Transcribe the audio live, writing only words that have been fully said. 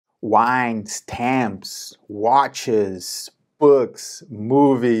wine, stamps, watches, books,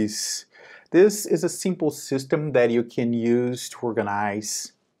 movies. This is a simple system that you can use to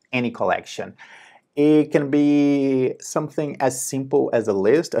organize any collection. It can be something as simple as a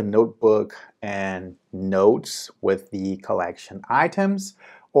list, a notebook, and notes with the collection items,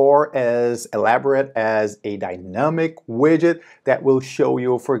 or as elaborate as a dynamic widget that will show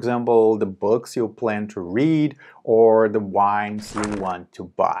you, for example, the books you plan to read or the wines you want to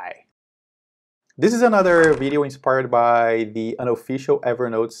buy. This is another video inspired by the unofficial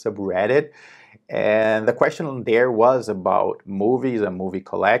Evernote subreddit, and the question there was about movies and movie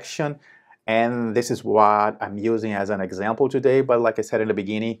collection. And this is what I'm using as an example today, but like I said in the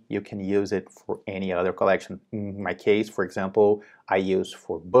beginning, you can use it for any other collection. In my case, for example, I use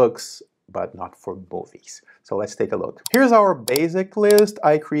for books, but not for movies. So let's take a look. Here's our basic list.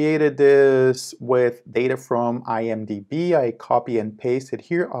 I created this with data from IMDb. I copy and paste it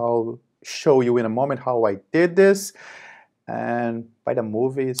here. I'll show you in a moment how I did this. And by the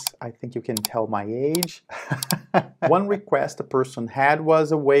movies, I think you can tell my age. One request a person had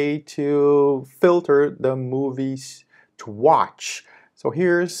was a way to filter the movies to watch. So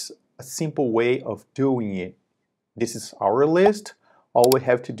here's a simple way of doing it. This is our list. All we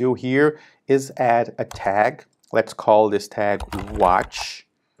have to do here is add a tag. Let's call this tag watch.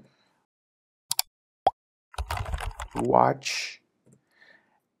 Watch.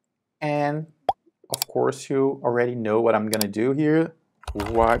 And of course, you already know what I'm going to do here.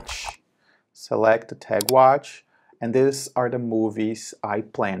 Watch, select the tag watch, and these are the movies I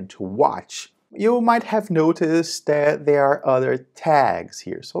plan to watch. You might have noticed that there are other tags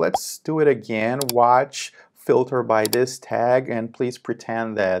here. So let's do it again. Watch, filter by this tag, and please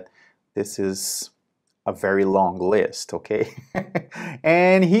pretend that this is a very long list, okay?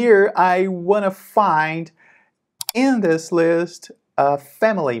 And here I want to find in this list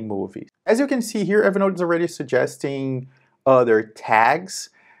family movies. As you can see here, Evernote is already suggesting other tags.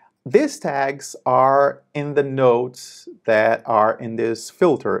 These tags are in the notes that are in this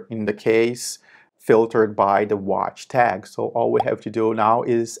filter, in the case filtered by the watch tag. So all we have to do now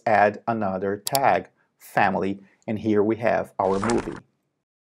is add another tag, family, and here we have our movie.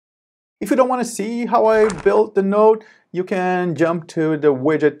 If you don't want to see how I built the note, you can jump to the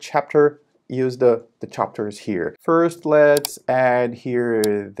widget chapter. Use the chapters here. First, let's add here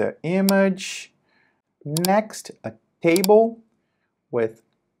the image. Next, a table with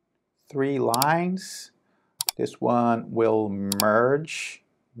 3 lines. This one will merge.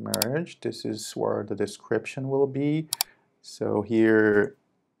 This is where the description will be. So here,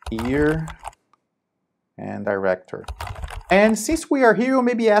 year and director. And since we are here, you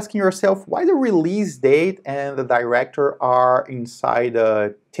may be asking yourself why the release date and the director are inside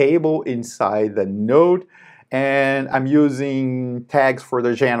a table, inside the note, and I'm using tags for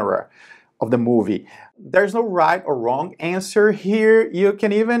the genre of the movie. There's no right or wrong answer here. You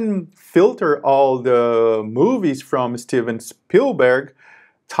can even filter all the movies from Steven Spielberg,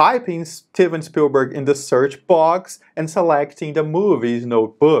 typing Steven Spielberg in the search box and selecting the movies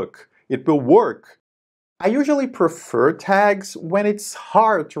notebook. It will work. I usually prefer tags when it's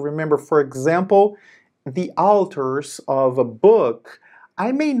hard to remember, for example, the authors of a book.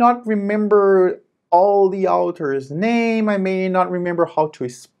 I may not remember all the author's name, I may not remember how to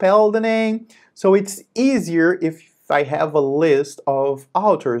spell the name, so it's easier if I have a list of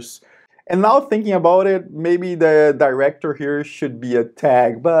authors. And now thinking about it, maybe the director here should be a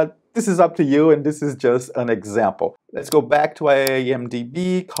tag, but this is up to you and this is just an example. Let's go back to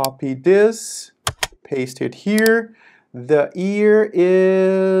IMDb, copy this. Paste it here. The year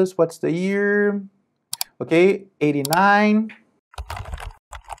is, what's the year? Okay, 89.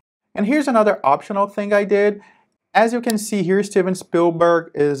 And here's another optional thing I did. As you can see here, Steven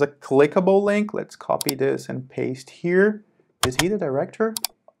Spielberg is a clickable link. Let's copy this and paste here. Is he the director?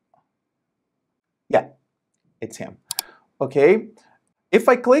 Yeah, it's him. Okay. If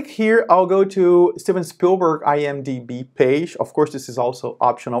I click here, I'll go to Steven Spielberg IMDb page. Of course, this is also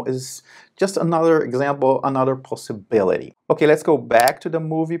optional. It's just another example, another possibility. Okay, let's go back to the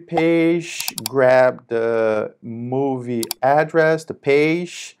movie page, grab the movie address, the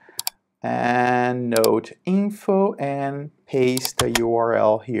page, and note info, and paste the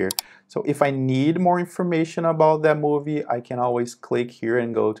URL here. So if I need more information about that movie, I can always click here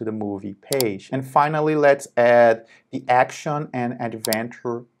and go to the movie page. And finally, let's add the action and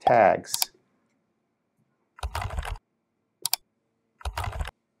adventure tags.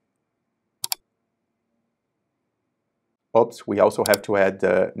 Oops, we also have to add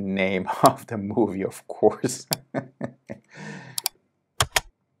the name of the movie, of course.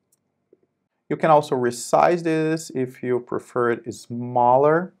 You can also resize this if you prefer it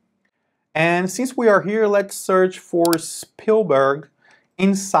smaller. And since we are here, let's search for Spielberg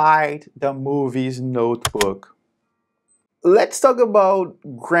inside the movie's notebook. Let's talk about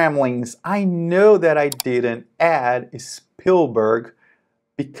Gremlins. I know that I didn't add Spielberg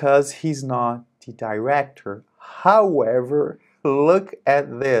because he's not the director. However, look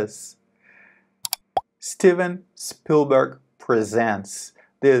at this. Steven Spielberg presents.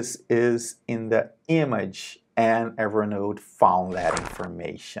 This is in the image, and Evernote found that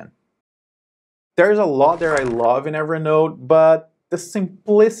information. There's a lot that I love in Evernote, but the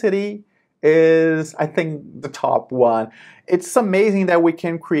simplicity is, I think, the top one. It's amazing that we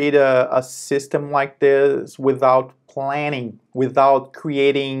can create a system like this without planning, without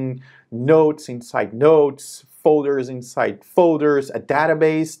creating notes inside notes, folders inside folders, a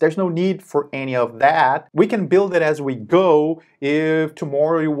database. There's no need for any of that. We can build it as we go. If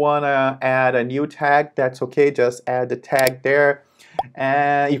tomorrow you want to add a new tag, that's okay. Just add the tag there.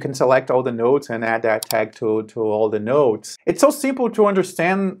 And you can select all the notes and add that tag to all the notes. It's so simple to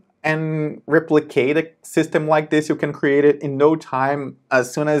understand and replicate a system like this. You can create it in no time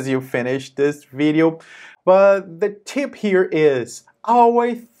as soon as you finish this video. But the tip here is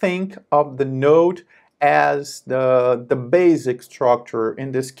always think of the note as the basic structure.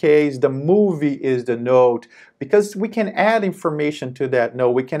 In this case, the movie is the note, because we can add information to that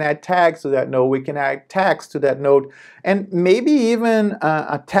note, we can add tags to that note, we can add text to that note, and maybe even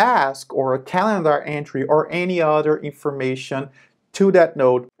a task or a calendar entry or any other information to that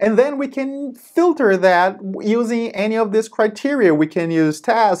note. And then we can filter that using any of these criteria. We can use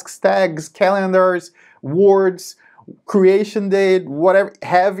tasks, tags, calendars, words, creation date, whatever,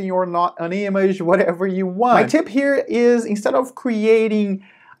 having or not an image, whatever you want. My tip here is, instead of creating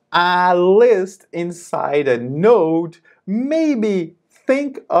a list inside a node, maybe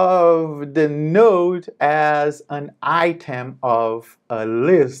think of the node as an item of a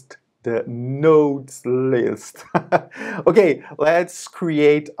list, the nodes list. Okay, let's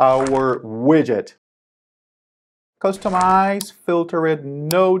create our widget. Customize filtered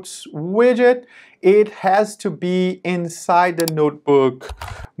notes widget. It has to be inside the notebook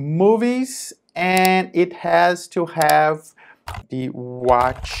movies, and it has to have the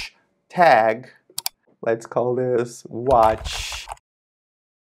watch tag. Let's call this watch,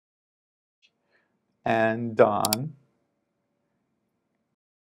 and done.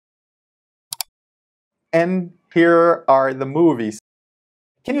 And here are the movies.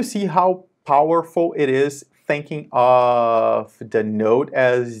 Can you see how powerful it is thinking of the note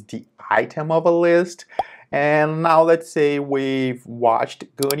as the item of a list? And now let's say we've watched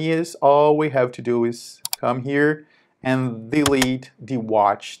Goonies. All we have to do is come here and delete the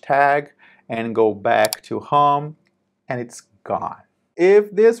watch tag and go back to home, and it's gone.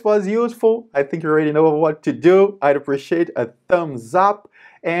 If this was useful, I think you already know what to do. I'd appreciate a thumbs up.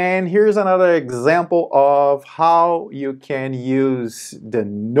 And here's another example of how you can use the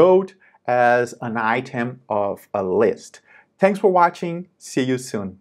note as an item of a list. Thanks for watching. See you soon.